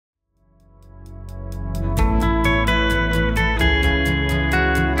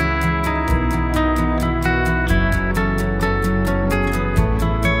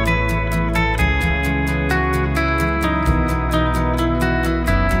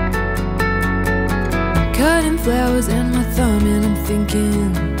cutting flowers and my thumb, and I'm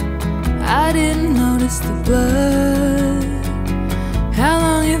thinking I didn't notice the blood. How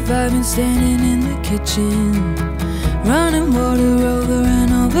long have I been standing in the kitchen, running water over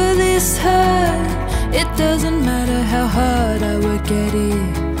and over this hurt? It doesn't matter how hard I work at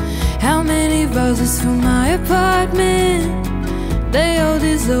it, how many vases fill my apartment. They all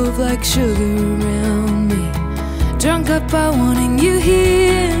dissolve like sugar around me, drunk up by wanting you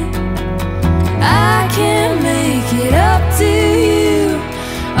here.